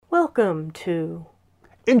Welcome to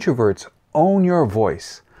Introverts Own Your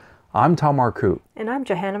Voice. I'm Tom Marcoux. And I'm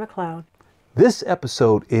Johanna McLeod. This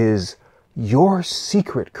episode is Your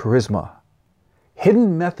Secret Charisma.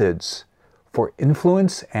 Hidden Methods for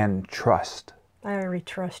Influence and Trust. I already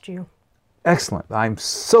trust you. Excellent. I'm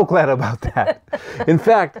so glad about that. In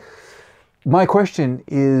fact, my question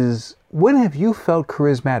is, when have you felt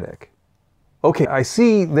charismatic? Okay, I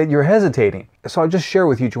see that you're hesitating. So I'll just share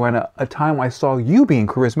with you, Joanna, a time I saw you being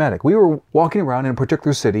charismatic. We were walking around in a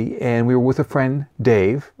particular city, and we were with a friend,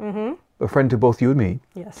 Dave, a friend to both you and me.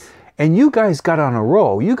 Yes. And you guys got on a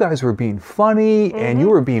roll. You guys were being funny, and you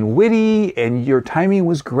were being witty, and your timing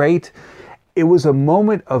was great. It was a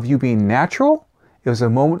moment of you being natural. It was a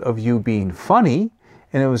moment of you being funny,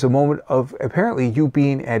 and it was a moment of apparently you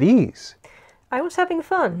being at ease. I was having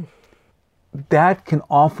fun. That can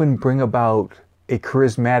often bring about a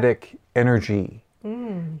charismatic energy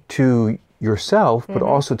to yourself, but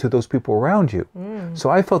also to those people around you. So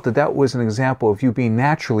I felt that that was an example of you being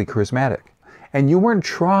naturally charismatic. And you weren't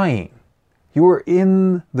trying. You were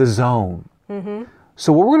in the zone.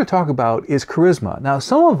 So what we're going to talk about is charisma. Now,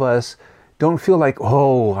 some of us don't feel like,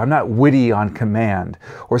 oh, I'm not witty on command.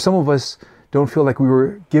 Or some of us don't feel like we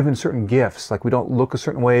were given certain gifts, like we don't look a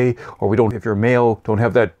certain way, or we don't, if you're male, don't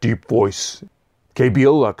have that deep voice.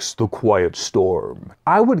 KBLX, the quiet storm.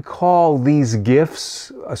 I would call these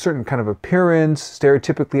gifts a certain kind of appearance,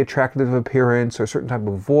 stereotypically attractive appearance, or a certain type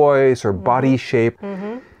of voice or body shape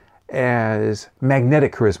as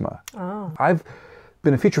magnetic charisma. Oh. I've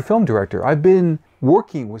been a feature film director. I've been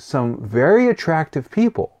working with some very attractive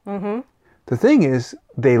people. The thing is,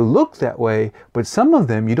 they look that way, but some of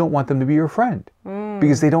them, you don't want them to be your friend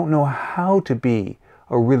because they don't know how to be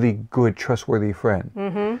a really good, trustworthy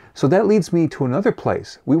friend. So that leads me to another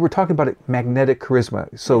place. We were talking about magnetic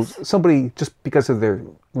charisma. So somebody, just because of their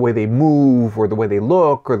way they move or the way they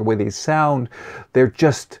look or the way they sound, they're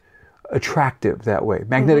just attractive that way.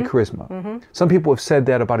 Magnetic charisma. Some people have said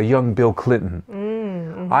that about a young Bill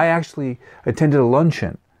Clinton. I actually attended a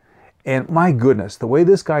luncheon. And my goodness, the way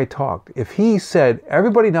this guy talked, if he said,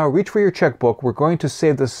 everybody now reach for your checkbook, we're going to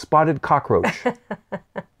save the spotted cockroach.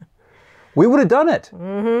 We would have done it.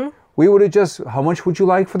 We would have just, how much would you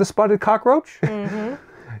like for the spotted cockroach?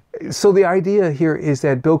 So the idea here is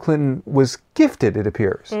that Bill Clinton was gifted, it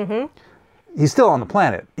appears. He's still on the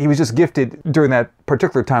planet. He was just gifted during that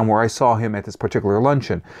particular time where I saw him at this particular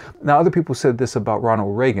luncheon. Now, other people said this about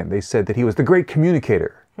Ronald Reagan. They said that he was the great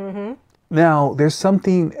communicator. Now, there's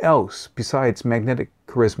something else besides magnetic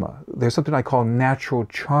charisma. There's something I call natural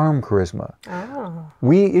charm charisma.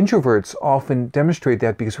 We introverts often demonstrate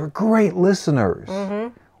that because we're great listeners.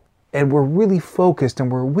 And we're really focused and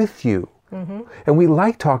we're with you. And we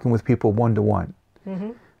like talking with people one-to-one.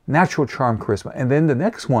 Natural charm charisma. And then the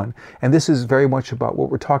next one, and this is very much about what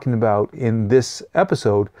we're talking about in this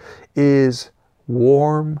episode, is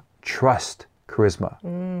warm trust charisma.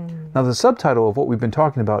 Now, the subtitle of what we've been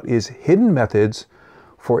talking about is Hidden Methods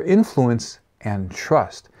for Influence and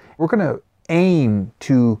Trust. We're going to aim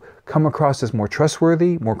to come across as more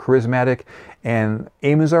trustworthy, more charismatic, and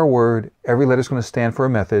AIM is our word. Every letter is going to stand for a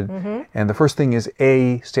method. And the first thing is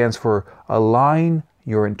A stands for align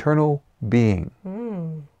your internal being.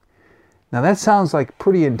 Now, that sounds like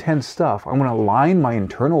pretty intense stuff. I'm going to align my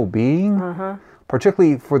internal being.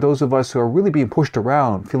 Particularly for those of us who are really being pushed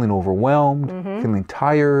around, feeling overwhelmed, feeling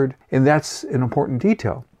tired, and that's an important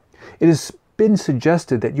detail. It has been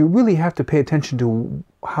suggested that you really have to pay attention to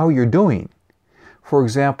how you're doing. For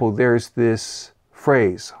example, there's this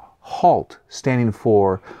phrase, HALT, standing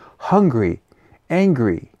for hungry,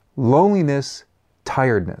 angry, loneliness,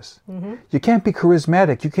 tiredness. You can't be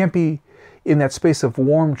charismatic. You can't be in that space of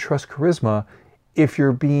warm trust charisma if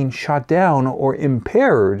you're being shot down or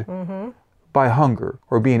impaired by hunger,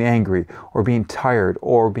 or being angry, or being tired,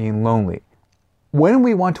 or being lonely. When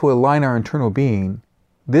we want to align our internal being,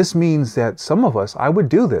 this means that some of us, I would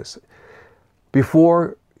do this.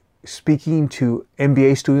 Before speaking to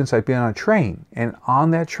MBA students, I'd be on a train, and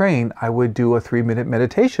on that train, I would do a 3-minute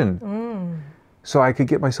meditation. So I could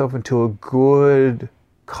get myself into a good,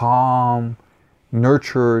 calm,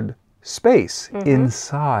 nurtured space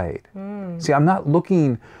inside. See, I'm not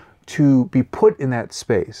looking to be put in that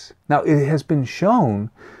space. Now, it has been shown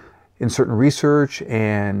in certain research,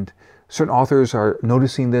 and certain authors are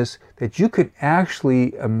noticing this, that you could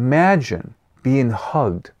actually imagine being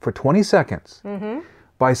hugged for 20 seconds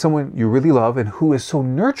by someone you really love and who is so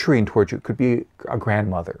nurturing towards you. It could be a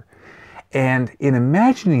grandmother. And in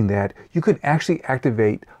imagining that, you could actually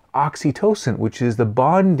activate oxytocin, which is the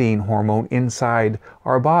bonding hormone inside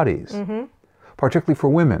our bodies, particularly for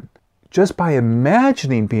women. Just by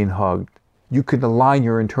imagining being hugged, you can align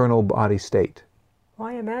your internal body state.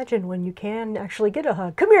 Why imagine when you can actually get a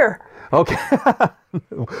hug? Come here. Okay.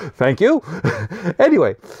 Thank you.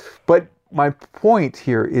 Anyway, but my point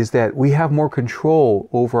here is that we have more control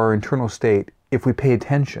over our internal state if we pay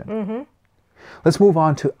attention. Let's move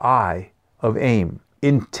on to I of AIM.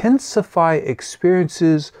 Intensify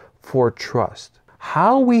experiences for trust.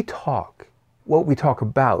 How we talk, what we talk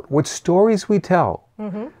about, what stories we tell,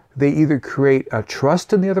 they either create a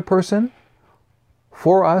trust in the other person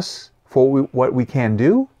for us, for what we can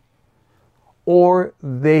do, or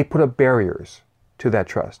they put up barriers to that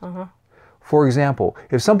trust. For example,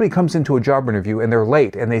 if somebody comes into a job interview and they're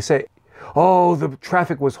late and they say, oh, the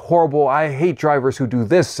traffic was horrible, I hate drivers who do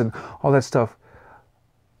this and all that stuff,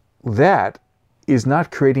 that is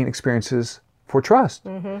not creating experiences for trust.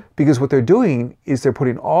 Because what they're doing is they're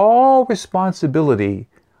putting all responsibility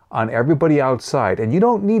on everybody outside. And you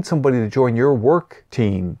don't need somebody to join your work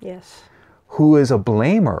team Yes. who is a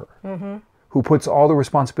blamer, who puts all the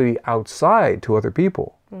responsibility outside to other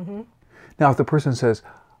people. Now, if the person says,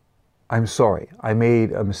 I'm sorry, I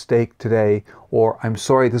made a mistake today, or I'm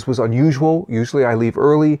sorry, this was unusual. Usually I leave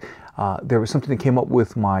early. There was something that came up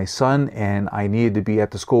with my son and I needed to be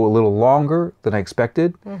at the school a little longer than I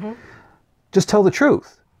expected. Just tell the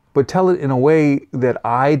truth, but tell it in a way that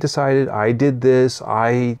I decided I did this,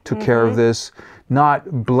 I took care of this,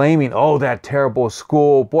 not blaming, oh, that terrible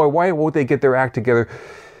school, boy, why won't they get their act together?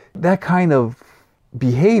 That kind of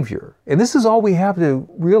behavior. And this is all we have to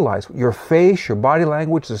realize. Your face, your body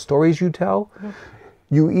language, the stories you tell,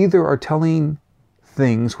 you either are telling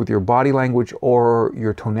things with your body language or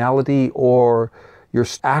your tonality or your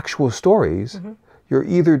actual stories. You're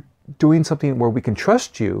either doing something where we can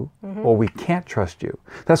trust you or we can't trust you.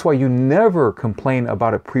 That's why you never complain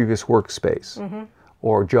about a previous workspace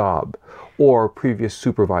or job or previous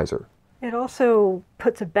supervisor. It also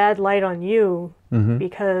puts a bad light on you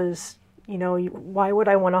because, you know, why would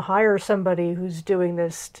I want to hire somebody who's doing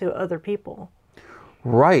this to other people?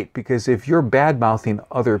 Right, because if you're bad-mouthing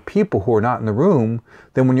other people who are not in the room,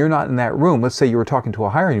 then when you're not in that room, let's say you were talking to a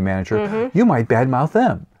hiring manager, you might bad-mouth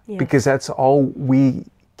them because that's all we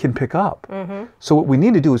can pick up. So what we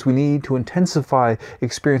need to do is we need to intensify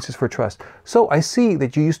experiences for trust. So I see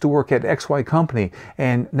that you used to work at XY company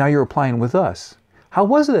and now you're applying with us. How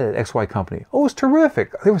was it at XY company? Oh, it was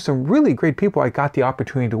terrific. There were some really great people I got the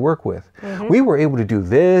opportunity to work with. We were able to do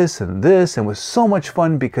this and this, and it was so much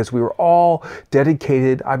fun because we were all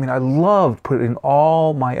dedicated. I mean, I loved putting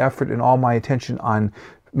all my effort and all my attention on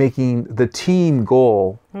making the team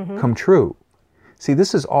goal come true. See,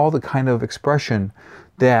 this is all the kind of expression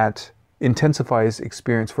that intensifies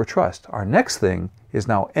experience for trust. Our next thing is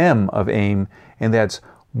now M of AIM, and that's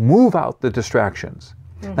move out the distractions.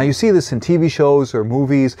 Now you see this in TV shows or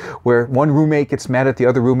movies where one roommate gets mad at the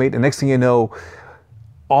other roommate, and next thing you know,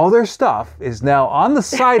 all their stuff is now on the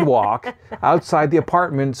sidewalk outside the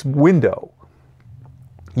apartment's window.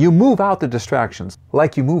 You move out the distractions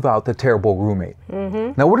like you move out the terrible roommate.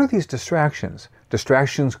 Now what are these distractions?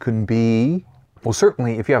 Distractions can be, well,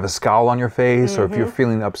 certainly if you have a scowl on your face or if you're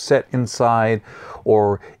feeling upset inside,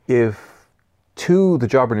 or if to the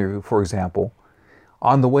job interview, for example,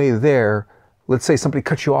 on the way there, let's say somebody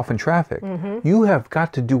cuts you off in traffic. You have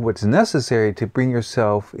got to do what's necessary to bring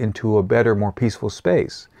yourself into a better, more peaceful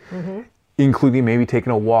space, including maybe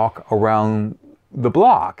taking a walk around the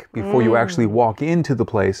block before you actually walk into the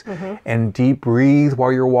place, and deep breathe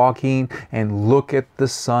while you're walking and look at the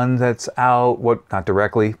sun that's out. Not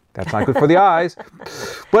directly, that's not good for the eyes,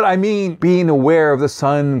 but I mean being aware of the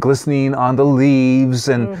sun glistening on the leaves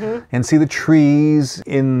and see the trees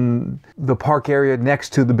in the park area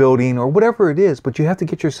next to the building or whatever it is. But you have to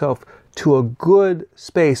get yourself to a good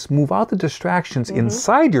space, move out the distractions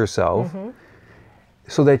inside yourself,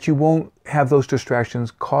 so that you won't have those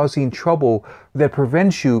distractions causing trouble that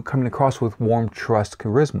prevents you coming across with warm trust,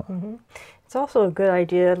 charisma. It's also a good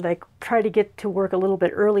idea, like try to get to work a little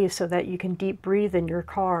bit early so that you can deep breathe in your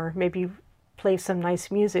car, maybe play some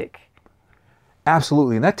nice music.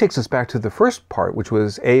 Absolutely, and that takes us back to the first part, which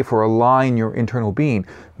was A, for align your internal being.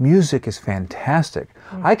 Music is fantastic.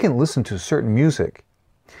 I can listen to certain music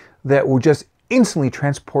that will just instantly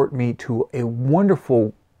transport me to a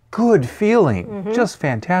wonderful, good feeling, just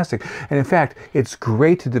fantastic. And in fact, it's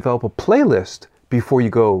great to develop a playlist before you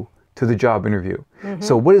go to the job interview.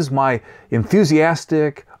 So what is my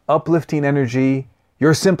enthusiastic, uplifting energy?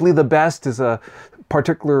 You're simply the best is a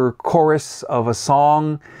particular chorus of a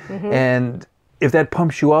song. And if that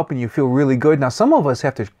pumps you up and you feel really good, now some of us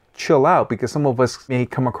have to chill out because some of us may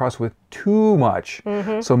come across with too much.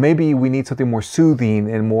 So maybe we need something more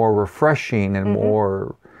soothing and more refreshing and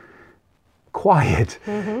more quiet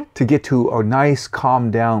to get to a nice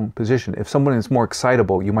calm down position. If someone is more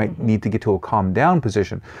excitable, you might need to get to a calm down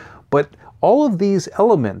position. But all of these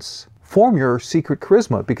elements form your secret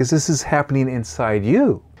charisma because this is happening inside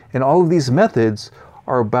you. And all of these methods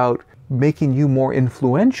are about making you more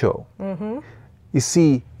influential. You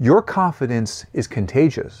see, your confidence is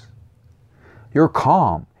contagious. Your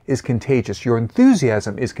calm is contagious. Your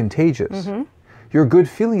enthusiasm is contagious. Your good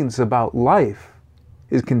feelings about life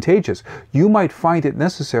is contagious. You might find it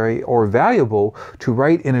necessary or valuable to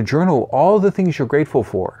write in a journal all the things you're grateful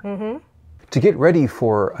for. To get ready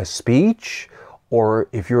for a speech, or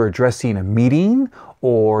if you're addressing a meeting,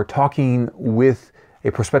 or talking with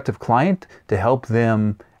a prospective client to help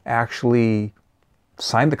them actually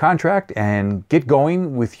sign the contract and get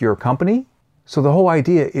going with your company. So the whole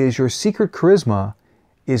idea is your secret charisma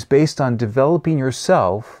is based on developing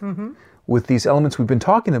yourself with these elements we've been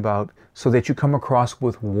talking about so that you come across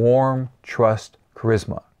with warm, trust,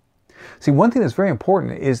 charisma. See, one thing that's very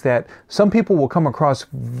important is that some people will come across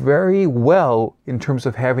very well in terms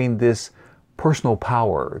of having this personal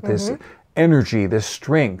power, this energy, this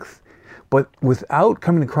strength. But without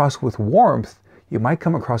coming across with warmth, you might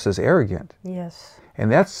come across as arrogant. Yes.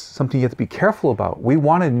 And that's something you have to be careful about. We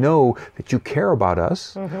want to know that you care about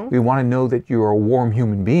us. We want to know that you're a warm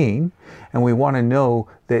human being. And we want to know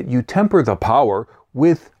that you temper the power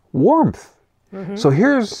with warmth. So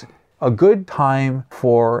here's a good time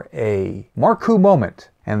for a Marku moment.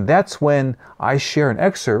 And that's when I share an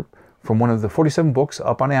excerpt from one of the 47 books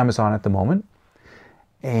up on Amazon at the moment.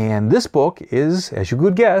 And this book is, as you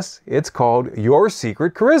could guess, it's called Your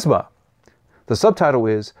Secret Charisma. The subtitle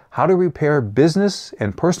is How to Repair Business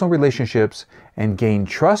and Personal Relationships and Gain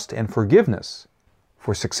Trust and Forgiveness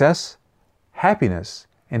for Success, Happiness,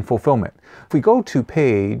 and Fulfillment. If we go to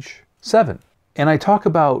page 7, and I talk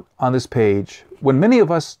about on this page, when many of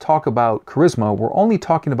us talk about charisma, we're only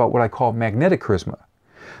talking about what I call magnetic charisma.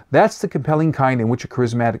 That's the compelling kind in which a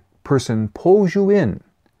charismatic person pulls you in.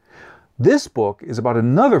 This book is about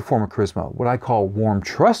another form of charisma, what I call warm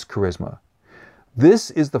trust charisma.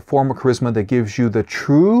 This is the form of charisma that gives you the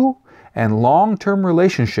true and long-term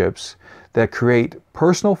relationships that create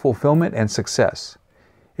personal fulfillment and success.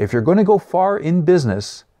 If you're going to go far in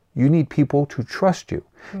business, you need people to trust you.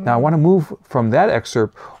 Now, I want to move from that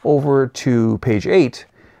excerpt over to page 8,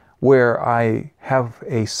 where I have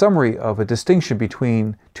a summary of a distinction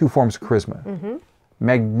between two forms of charisma.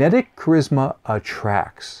 Magnetic charisma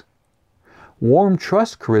attracts. Warm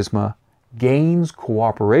trust charisma gains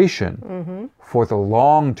cooperation for the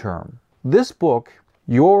long term. This book,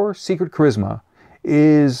 Your Secret Charisma,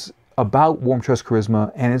 is about warm trust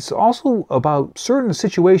charisma, and it's also about certain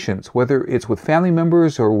situations, whether it's with family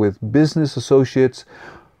members or with business associates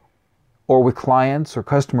or with clients or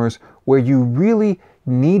customers, where you really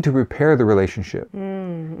need to repair the relationship.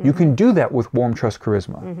 You can do that with warm trust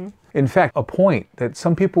charisma. In fact, a point that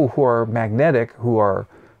some people who are magnetic, who are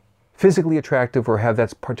physically attractive or have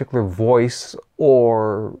that particular voice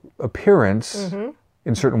or appearance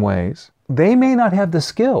in certain ways, they may not have the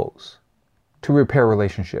skills to repair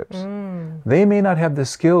relationships. They may not have the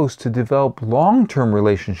skills to develop long-term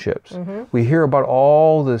relationships. We hear about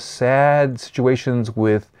all the sad situations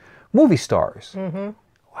with movie stars,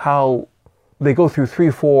 how they go through 3,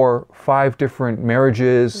 4, 5 different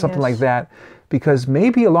marriages, something like that, because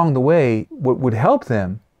maybe along the way, what would help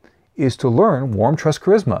them is to learn warm trust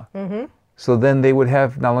charisma. So then they would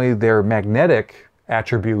have not only their magnetic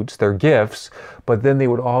attributes, their gifts, but then they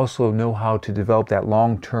would also know how to develop that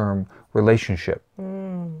long-term relationship.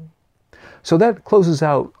 So that closes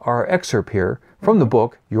out our excerpt here from the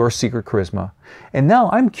book, Your Secret Charisma. And now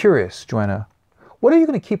I'm curious, Joanna, what are you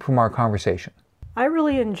going to keep from our conversation? I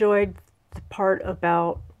really enjoyed the part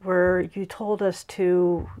about where you told us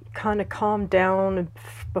to kind of calm down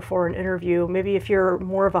before an interview. Maybe if you're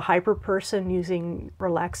more of a hyper person, using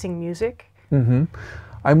relaxing music.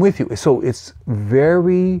 I'm with you. So it's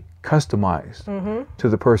very customized to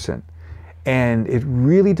the person. And it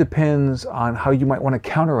really depends on how you might want to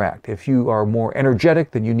counteract. If you are more energetic,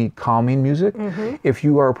 then you need calming music. If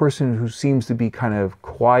you are a person who seems to be kind of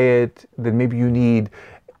quiet, then maybe you need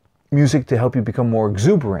music to help you become more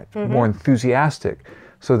exuberant, more enthusiastic,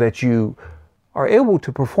 so that you are able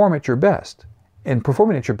to perform at your best. And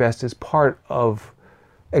performing at your best is part of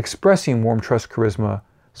expressing warm trust charisma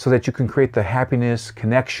so that you can create the happiness,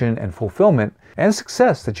 connection, and fulfillment and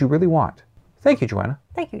success that you really want. Thank you, Joanna.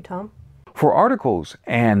 Thank you, Tom. For articles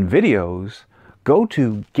and videos, go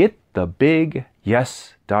to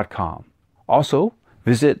getthebigyes.com. Also,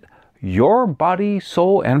 visit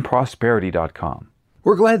yourbodysoulandprosperity.com.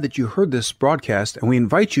 We're glad that you heard this broadcast, and we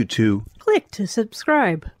invite you to click to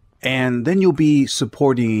subscribe. And then you'll be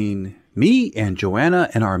supporting me and Joanna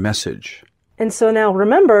and our message. And so now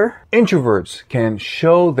remember, Introverts can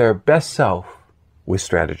show their best self with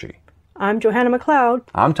strategy. I'm Johanna McLeod.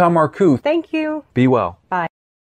 I'm Tom Marcoux. Thank you. Be well. Bye.